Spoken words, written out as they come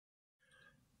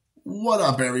What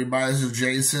up, everybody? This is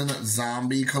Jason,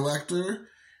 Zombie Collector,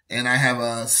 and I have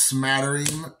a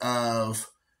smattering of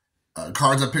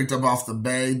cards I picked up off the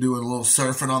bay, doing a little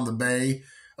surfing on the bay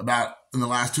about in the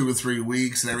last 2 or 3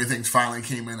 weeks, and everything's finally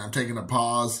came in. I'm taking a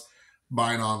pause,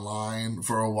 buying online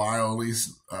for a while, at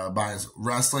least buying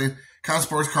wrestling. Kind of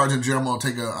sports cards in general. I'm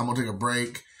gonna take a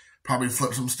break, probably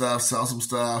flip some stuff, sell some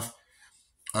stuff,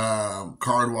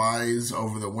 card-wise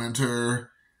over the winter.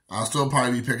 I'll still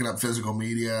probably be picking up physical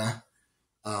media.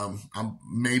 I'm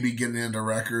maybe getting into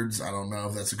records. I don't know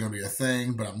if that's going to be a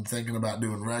thing, but I'm thinking about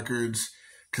doing records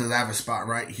because I have a spot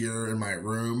right here in my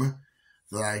room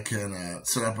that I can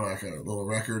set up like a little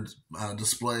record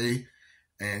display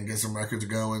and get some records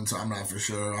going. So I'm not for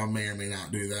sure. I may or may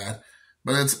not do that,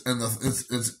 but it's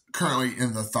currently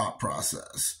in the thought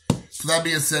process. So that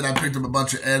being said, I picked up a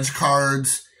bunch of Edge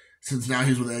cards since now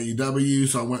he's with AEW.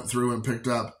 So I went through and picked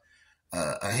up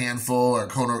a handful or a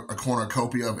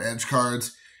cornucopia of Edge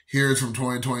cards. Here's from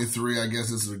 2023. I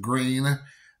guess this is a green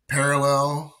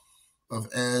parallel of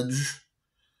Edge.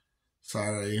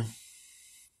 Sorry.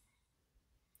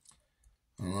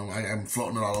 I don't know. I'm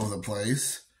floating it all over the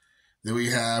place. Then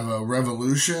we have a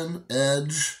Revolution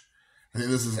Edge. I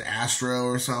think this is Astro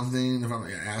or something. If I'm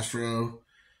Astro,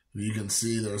 you can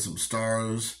see there's some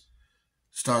stars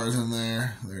in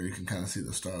there. There you can kind of see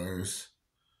the stars.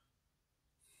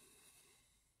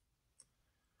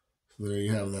 There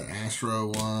you have the Astro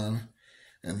one.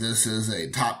 And this is a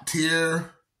top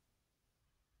tier.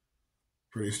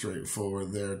 Pretty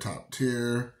straightforward there, top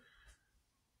tier.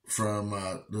 From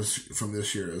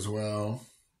this year as well.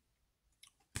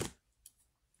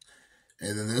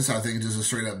 And then this, I think, is just a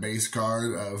straight up base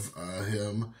card of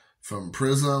him from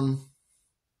Prism.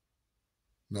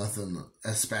 Nothing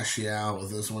especial with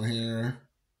this one here.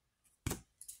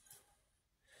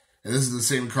 And this is the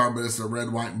same card, but it's a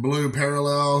red, white, and blue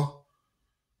parallel.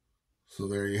 So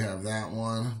there you have that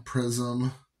one.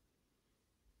 Prism.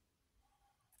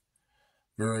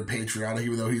 Very patriotic,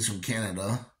 even though he's from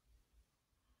Canada.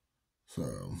 So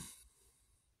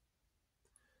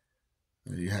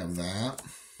there you have that.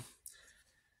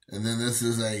 And then this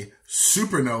is a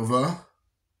Supernova.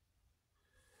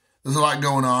 There's a lot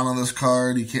going on this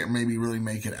card. You can't maybe really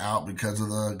make it out because of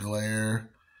the glare.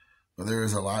 But there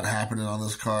is a lot happening on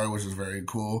this card, which is very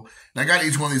cool. And I got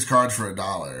each one of these cards for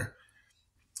 $1.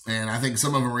 And I think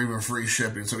some of them are even free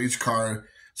shipping. So each card,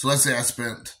 so let's say I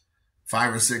spent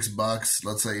 $5 or $6,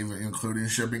 let's say even including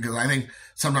shipping, because I think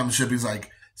sometimes shipping's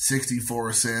like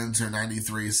 64 cents or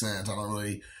 93 cents. I don't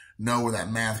really know where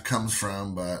that math comes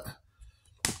from, but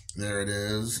there it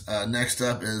is. Next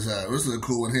up is, this is a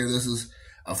cool one here. This is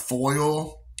a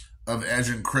foil of Edge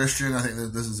and Christian. I think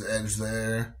that this is Edge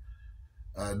there.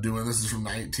 This is from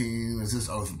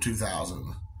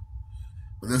 2000.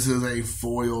 But this is a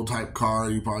foil type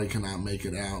card. You probably cannot make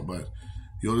it out, but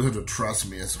you'll just have to trust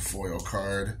me. It's a foil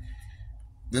card.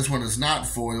 This one is not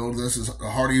foiled. This is the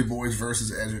Hardy Boys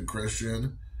versus Edge and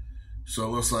Christian. So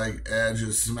it looks like Edge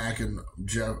is smacking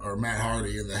Matt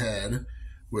Hardy in the head,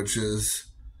 which is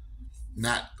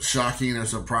not shocking or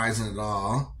surprising at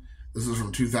all. This is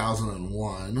from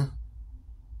 2001.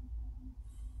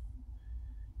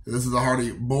 This is the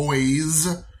Hardy Boys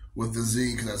with the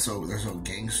Z because they're so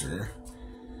gangster.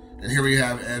 And here we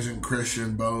have Edge and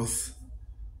Christian both.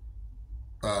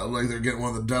 Like they're getting one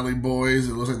of the Dudley Boys.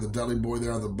 It looks like the Dudley Boy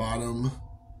there on the bottom,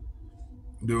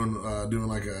 doing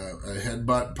like a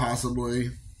headbutt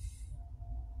possibly.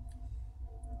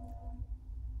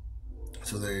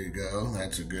 So there you go.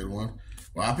 That's a good one.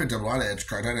 Well, I picked up a lot of Edge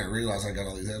cards. I didn't realize I got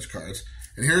all these Edge cards.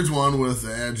 And here's one with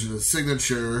the Edge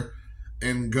signature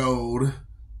in gold.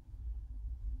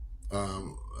 A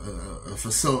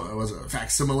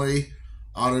facsimile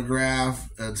autograph.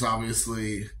 It's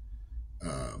obviously,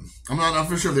 I'm not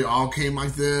for sure if they all came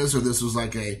like this or this was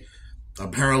like a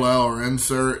parallel or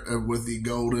insert with the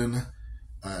golden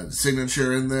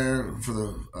signature in there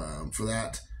for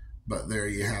that. But there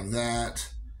you have that.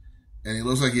 And he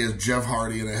looks like he has Jeff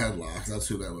Hardy in a headlock. That's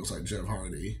who that looks like, Jeff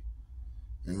Hardy.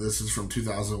 And this is from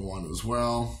 2001 as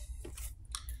well.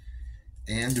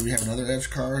 And do we have another Edge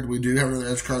card? We do have another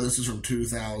Edge card. This is from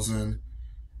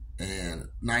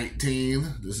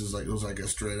 2019. This is like, it looks like a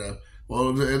straight up.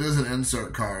 Well, it is an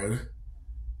insert card.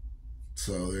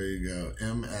 So there you go.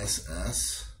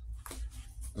 MSS.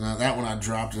 Now that one I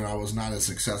dropped and I was not as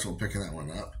successful picking that one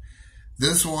up.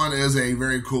 This one is a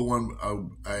very cool one.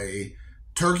 A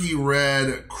turkey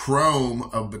red chrome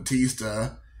of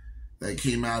Batista that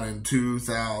came out in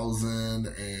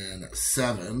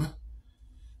 2007.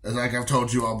 As like I've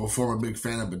told you all before, I'm a big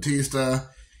fan of Batista.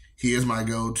 He is my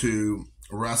go-to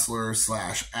wrestler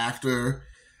 / actor.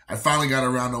 I finally got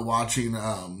around to watching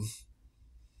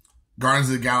Guardians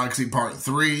of the Galaxy Part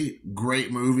 3.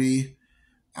 Great movie.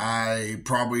 I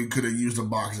probably could have used a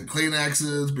box of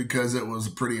Kleenexes because it was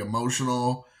pretty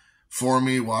emotional for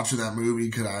me watching that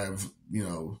movie. Could I have,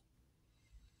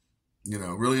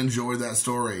 really enjoyed that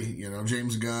story.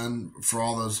 James Gunn, for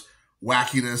all those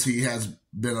wackiness he has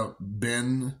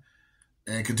been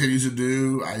and continues to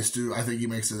do, I think he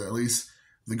makes it, at least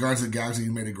the Guardians of the Galaxy, he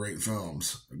made a great film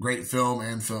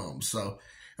and films. So,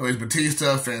 anyways,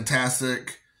 Batista,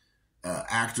 fantastic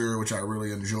actor, which I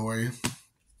really enjoy.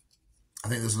 I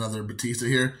think there's another Batista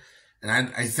here. And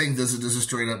I think this is just a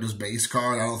straight up just base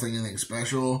card. I don't think anything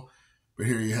special. But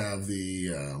here you have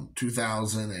the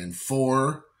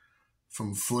 2004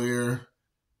 from Flair.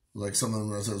 Like something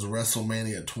that says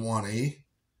WrestleMania 20.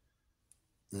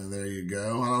 And there you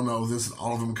go. I don't know if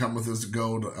all of them come with this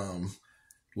gold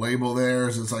label there.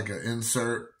 Is it's like an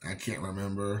insert? I can't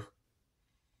remember.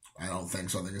 I don't think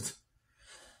so. I think it's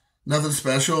nothing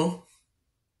special.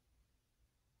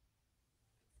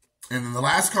 And then the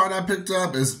last card I picked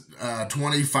up is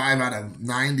 25 out of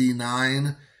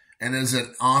 99. And it's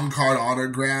an on-card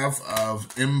autograph of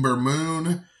Ember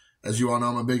Moon. As you all know,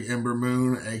 I'm a big Ember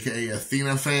Moon, a.k.a.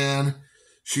 Athena fan.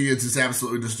 She is just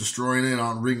absolutely just destroying it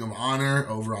on Ring of Honor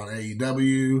over on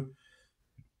AEW.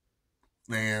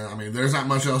 And, I mean, there's not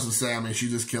much else to say. I mean,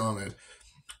 she's just killing it.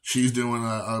 She's doing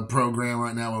a program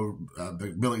right now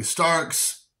with Billy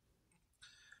Starks,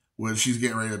 which she's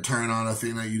getting ready to turn on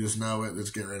Athena. You just know it. It's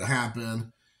getting ready to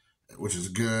happen, which is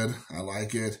good. I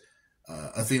like it.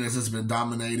 Athena's just been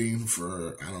dominating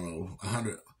for, I don't know,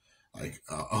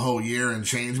 a whole year and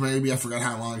change maybe. I forgot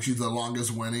how long. She's the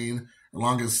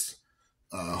longest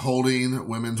holding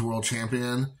women's world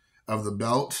champion of the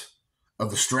belt,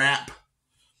 of the strap.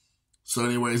 So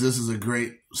anyways, this is a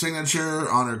great signature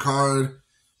on her card.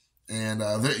 And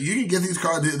you can get these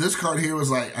cards. This card here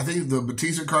was like, I think the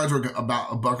Batista cards were about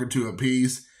 $1 or $2 a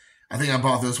piece. I think I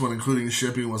bought this one, including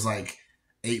shipping, was like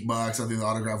 $8. I think the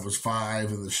autograph was $5,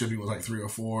 and the shipping was like $3 or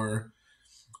 $4.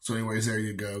 So anyways, there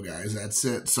you go, guys. That's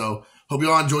it. So hope you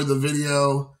all enjoyed the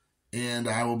video, and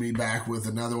I will be back with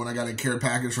another one. I got a care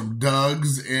package from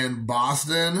Doug's in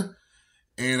Boston,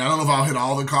 and I don't know if I'll hit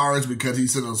all the cards because he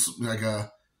sent us like I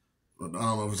don't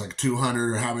know if it's like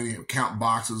 200 or how many count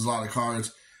boxes, a lot of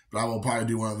cards. But I will probably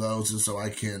do one of those just so I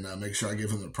can make sure I give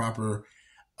him the proper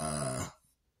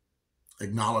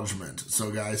acknowledgement. So,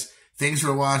 guys, thanks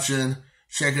for watching.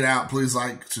 Check it out. Please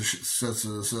like,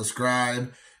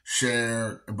 subscribe,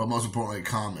 share, but most importantly,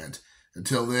 comment.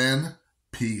 Until then,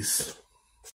 peace.